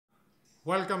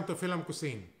Welcome to FILAM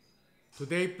Cuisine.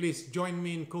 Today, please join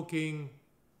me in cooking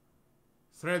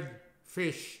thread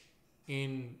fish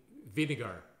in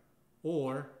vinegar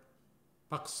or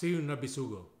Paksiw na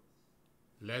Bisugo.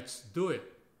 Let's do it.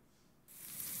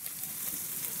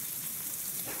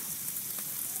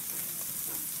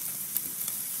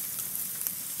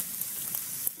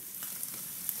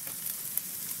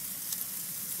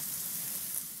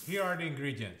 Here are the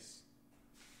ingredients.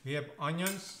 We have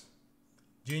onions,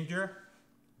 ginger,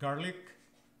 garlic,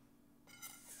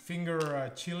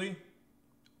 finger chili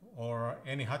or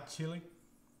any hot chili,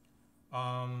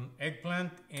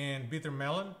 eggplant and bitter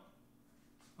melon,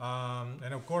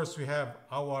 and of course we have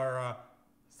our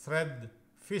thread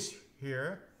fish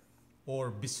here,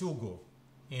 or Bisugo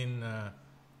in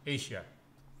Asia.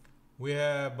 We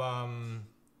have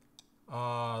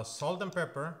salt and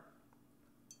pepper,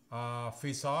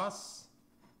 fish sauce,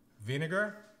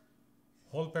 vinegar,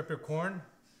 whole peppercorn,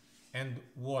 and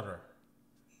water.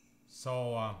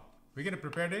 So we're gonna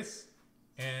prepare this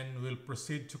and we'll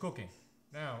proceed to cooking.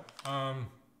 Now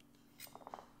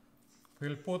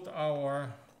we'll put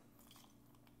our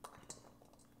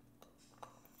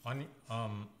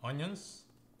onions,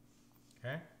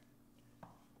 okay,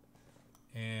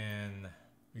 and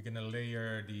we're gonna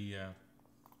layer the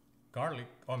garlic,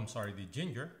 the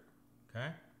ginger,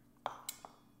 okay,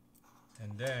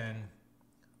 and then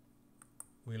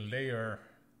we'll layer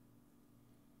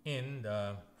in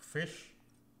the fish,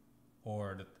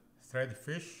 or the thread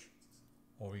fish,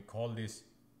 or we call this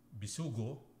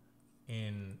Bisugo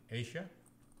in Asia,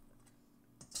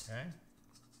 okay.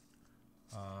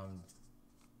 All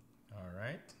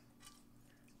right,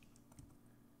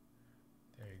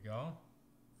 there you go,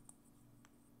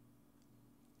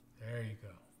 there you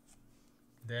go.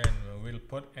 Then we'll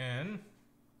put in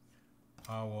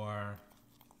our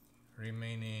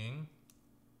remaining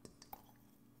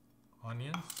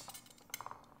onions,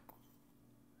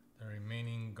 the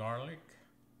remaining garlic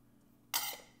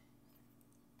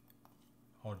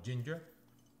or ginger,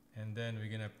 and then we're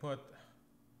gonna put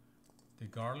the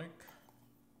garlic,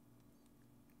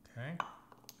 okay.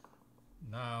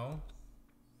 Now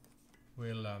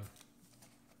we'll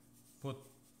put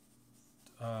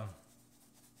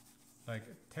like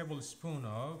a tablespoon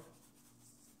of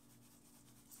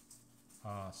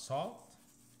salt.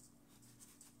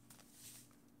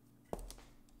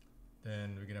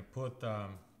 Then we're gonna put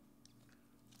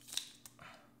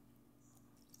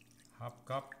half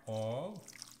cup of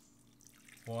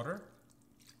water.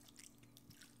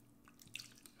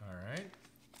 All right,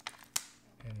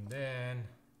 and then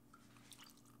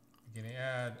we're gonna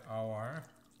add our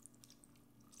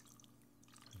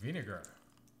vinegar.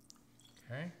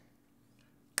 Okay.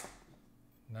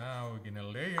 Now we're gonna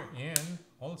layer in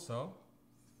also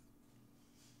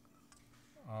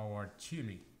our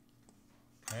chili.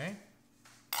 Okay.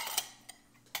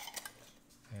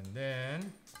 And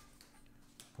then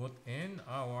put in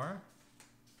our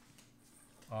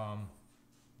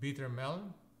bitter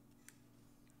melon,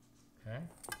 okay,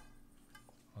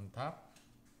 on top,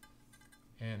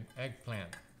 and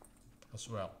eggplant as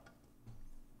well.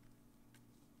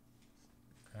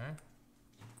 Okay,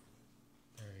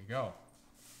 there you go.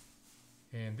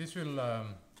 And this will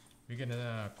we're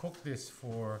gonna cook this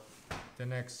for the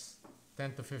next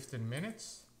 10 to 15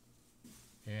 minutes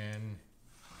and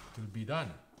it will be done.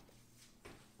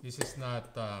 This is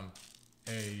not a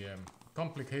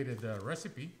complicated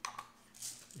recipe.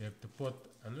 You have to put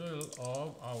a little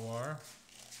of our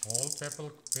whole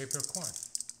peppercorn,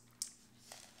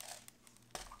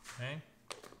 okay,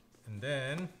 and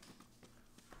then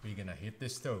we're gonna hit the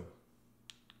stove.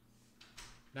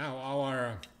 Now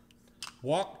our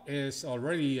wok is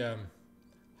already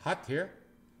hot here,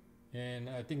 and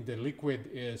I think the liquid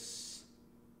is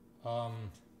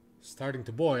starting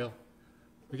to boil.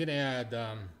 We're gonna add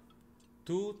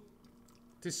 2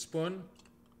 teaspoons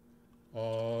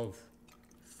of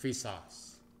fish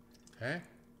sauce. Okay,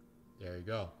 there you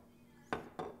go.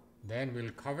 Then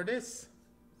we'll cover this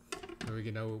and we're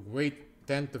gonna wait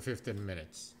 10 to 15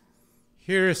 minutes.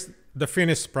 Here's the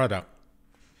finished product.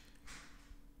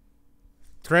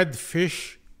 Thread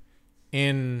fish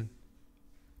in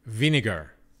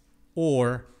vinegar,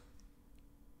 or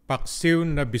Paksiw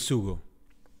na Bisugo.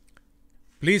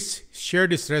 Please share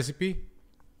this recipe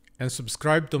and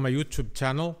subscribe to my YouTube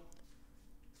channel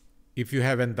if you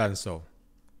haven't done so.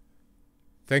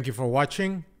 Thank you for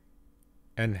watching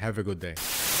and have a good day.